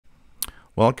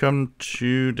Welcome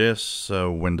to this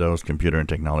Windows Computer and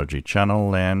Technology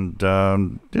channel, and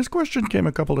this question came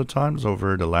a couple of times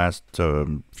over the last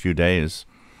few days.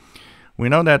 We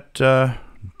know that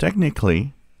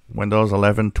technically Windows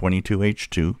 11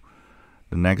 22H2,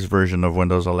 the next version of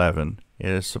Windows 11,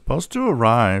 is supposed to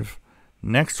arrive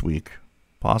next week,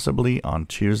 possibly on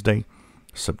Tuesday,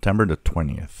 September the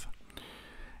 20th.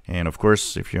 And of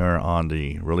course, if you're on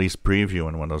the release preview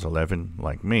in Windows 11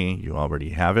 like me, you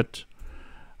already have it.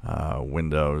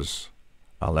 Windows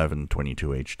 11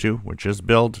 22H2, which is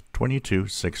build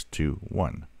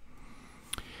 22621.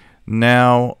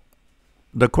 Now,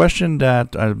 the question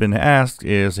that I've been asked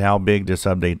is how big this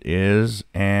update is,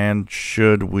 and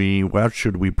what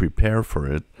should we prepare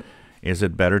for it? Is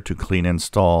it better to clean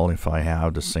install if I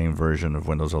have the same version of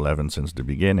Windows 11 since the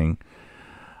beginning?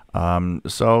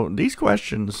 So these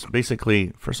questions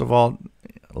basically, first of all,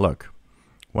 look,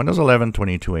 Windows 11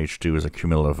 22H2 is a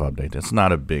cumulative update. It's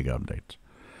not a big update.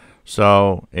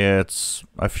 So it's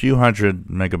a few hundred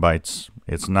megabytes.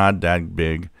 It's not that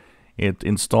big. It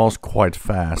installs quite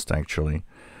fast, actually,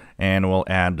 and will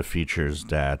add the features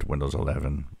that Windows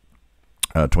 11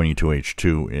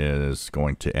 22H2 is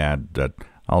going to add that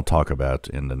I'll talk about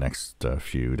in the next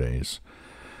few days.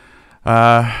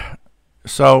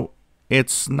 So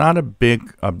it's not a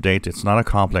big update. It's not a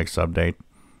complex update.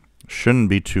 Shouldn't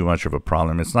be too much of a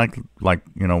problem. It's not like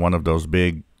one of those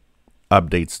big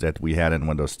updates that we had in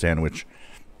Windows 10, which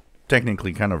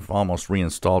technically kind of almost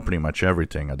reinstalled pretty much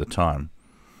everything at the time.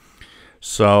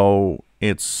 So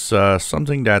it's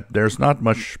something that there's not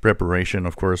much preparation.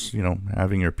 Of course,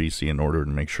 having your PC in order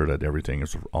to make sure that everything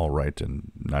is all right and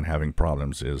not having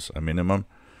problems is a minimum.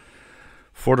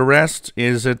 For the rest,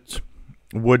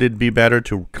 would it be better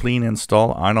to clean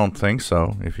install? I don't think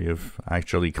so. If you've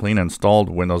actually clean installed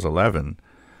Windows 11,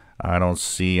 I don't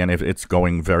see, and if it's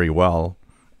going very well,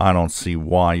 I don't see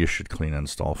why you should clean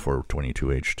install for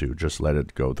 22H2. Just let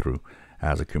it go through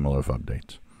as a cumulative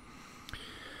update.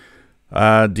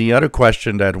 The other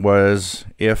question that was,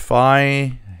 if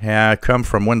I had come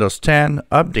from Windows 10,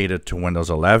 updated to Windows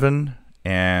 11,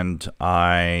 and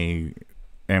I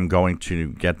am going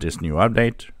to get this new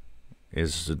update,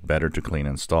 is it better to clean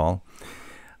install?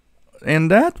 In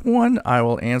that one, I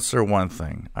will answer one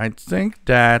thing. I think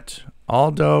that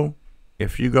although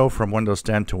if you go from Windows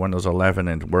 10 to Windows 11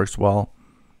 and it works well,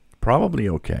 probably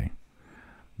okay.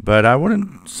 But I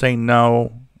wouldn't say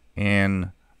no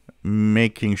in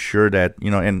making sure that,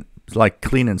 and like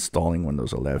clean installing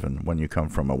Windows 11 when you come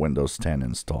from a Windows 10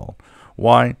 install.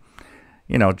 Why?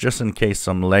 Just in case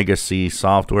some legacy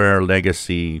software,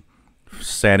 legacy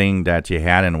setting that you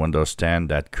had in Windows 10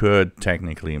 that could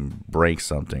technically break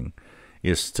something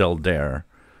is still there.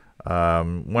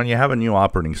 When you have a new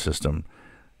operating system,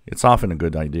 it's often a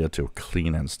good idea to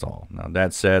clean install. Now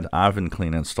that said, I've been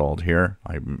clean installed here.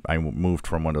 I moved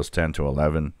from Windows 10 to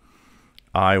 11.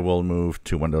 I will move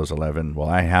to Windows 11. Well,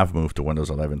 I have moved to Windows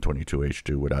 11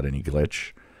 22H2 without any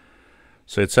glitch.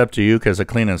 So it's up to you, because a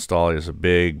clean install is a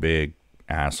big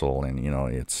hassle, and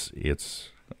it's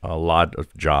a lot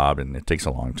of job, and it takes a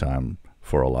long time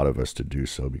for a lot of us to do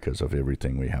so because of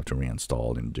everything we have to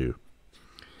reinstall and do.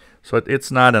 So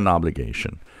it's not an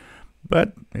obligation,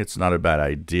 but it's not a bad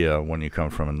idea when you come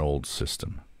from an old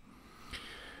system.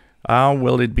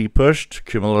 Will it be pushed?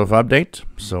 Cumulative update.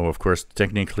 So of course,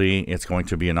 technically it's going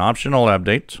to be an optional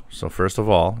update. So first of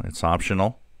all, it's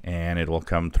optional, and it will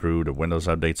come through the Windows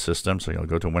Update system. So you'll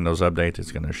go to Windows Update.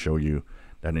 It's going to show you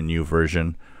that a new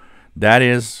version that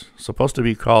is supposed to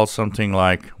be called something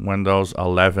like Windows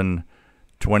 11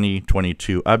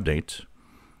 2022 update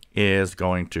is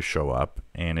going to show up,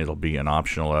 and it'll be an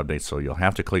optional update. So you'll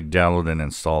have to click download and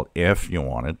install if you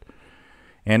want it.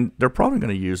 And they're probably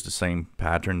going to use the same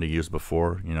pattern they used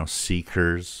before.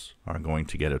 Seekers are going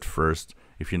to get it first.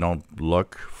 If you don't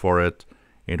look for it,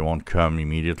 it won't come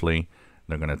immediately.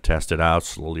 They're going to test it out,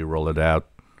 slowly roll it out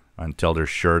until they're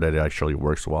sure that it actually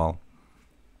works well.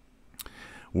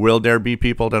 Will there be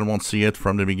people that won't see it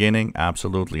from the beginning?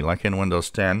 Absolutely. Like in Windows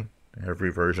 10,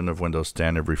 every version of Windows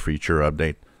 10, every feature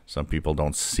update, some people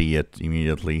don't see it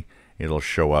immediately. It'll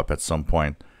show up at some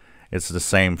point. It's the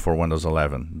same for Windows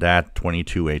 11. That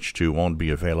 22H2 won't be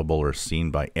available or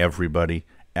seen by everybody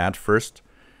at first.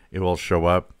 It will show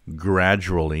up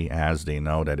gradually as they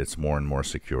know that it's more and more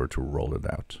secure to roll it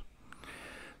out.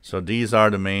 So these are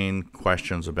the main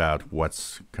questions about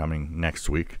what's coming next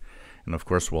week. And of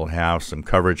course, we'll have some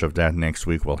coverage of that next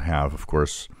week. We'll have, of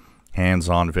course,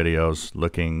 hands-on videos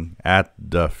looking at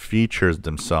the features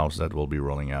themselves that we'll be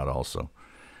rolling out also,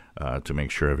 to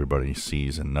make sure everybody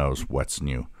sees and knows what's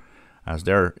new. As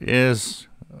there is,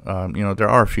 there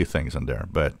are a few things in there,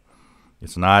 but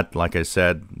It's not, like I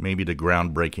said, maybe the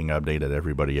groundbreaking update that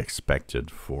everybody expected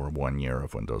for 1 year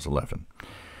of Windows 11.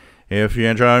 If you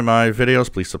enjoy my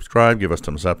videos, please subscribe, give us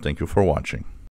thumbs up. Thank you for watching.